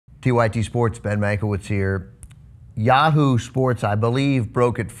TYTSports, Ben Mankewicz here. Yahoo Sports, I believe,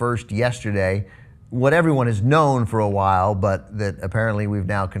 broke it first yesterday. What everyone has known for a while, but that apparently we've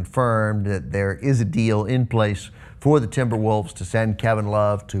now confirmed that there is a deal in place for the Timberwolves to send Kevin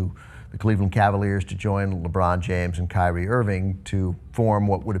Love to the Cleveland Cavaliers to join LeBron James and Kyrie Irving to form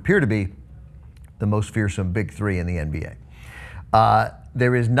what would appear to be the most fearsome big three in the NBA.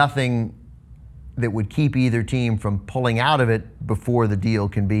 There is nothing that would keep either team from pulling out of it before the deal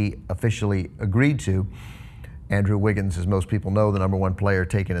can be officially agreed to. Andrew Wiggins, as most people know, the #1 player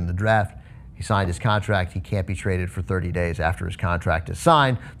taken in the draft, he signed his contract. He can't be traded for 30 days after his contract is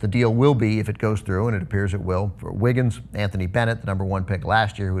signed. The deal will be, if it goes through, and it appears it will, for Wiggins, Anthony Bennett, the #1 pick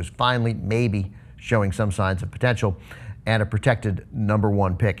last year, who is finally maybe showing some signs of potential, and a protected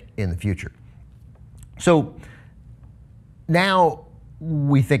 #1 pick in the future. So now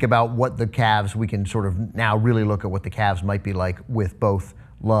we think about what the Cavs, we can sort of now really look at what the Cavs might be like with both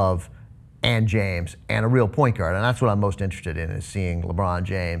Love and James and a real point guard. And that's what I'm most interested in, is seeing LeBron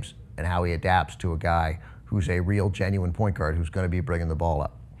James and how he adapts to a guy who's a real, genuine point guard who's going to be bringing the ball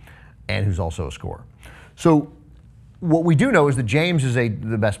up and who's also a scorer. So what we do know is that James is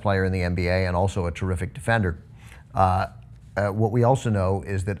the best player in the NBA and also a terrific defender. What we also know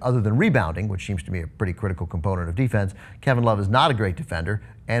is that other than rebounding, which seems to be a pretty critical component of defense, Kevin Love is not a great defender,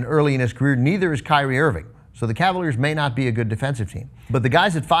 and early in his career, neither is Kyrie Irving. So the Cavaliers may not be a good defensive team. But the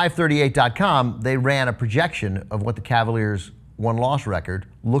guys at 538.com, they ran a projection of what the Cavaliers' won-loss record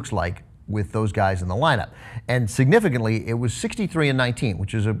looks like with those guys in the lineup. And significantly, it was 63-19,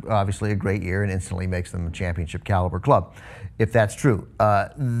 which is obviously a great year and instantly makes them a championship caliber club, if that's true,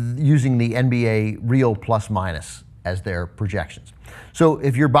 using the NBA real plus-minus as their projections. So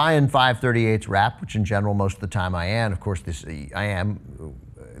if you're buying 538's rap, which in general most of the time I am, of course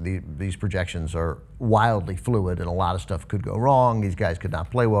these projections are wildly fluid and a lot of stuff could go wrong. These guys could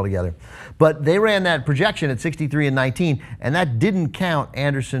not play well together. But they ran that projection at 63-19, and that didn't count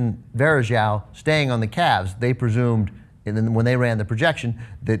Anderson Varejao staying on the Cavs. They presumed, and then when they ran the projection,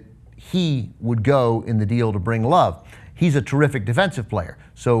 that he would go in the deal to bring Love. He's a terrific defensive player,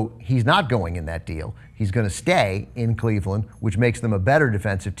 so he's not going in that deal. He's going to stay in Cleveland, which makes them a better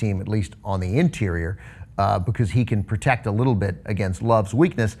defensive team, at least on the interior, because he can protect a little bit against Love's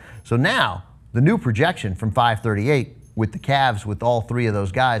weakness. So now, the new projection from 538 with the Cavs, with all three of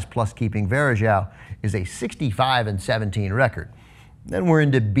those guys, plus keeping Varejao, is a 65-17 record. Then we're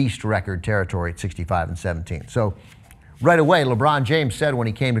into beast record territory at 65-17. So right away, LeBron James said when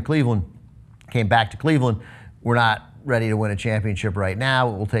he came back to Cleveland, we're not ready to win a championship right now.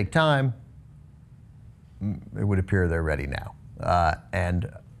 It will take time. It would appear they're ready now.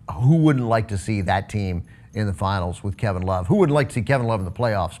 And who wouldn't like to see that team in the finals with Kevin Love? Who wouldn't like to see Kevin Love in the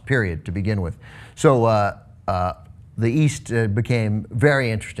playoffs, period, to begin with? So the East became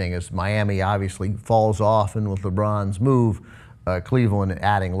very interesting as Miami obviously falls off, and with LeBron's move, Cleveland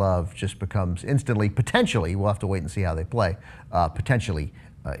adding Love just becomes instantly, potentially, we'll have to wait and see how they play, potentially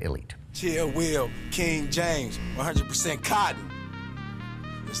elite. Chill Will, King James, 100% cotton.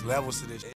 There's levels to this.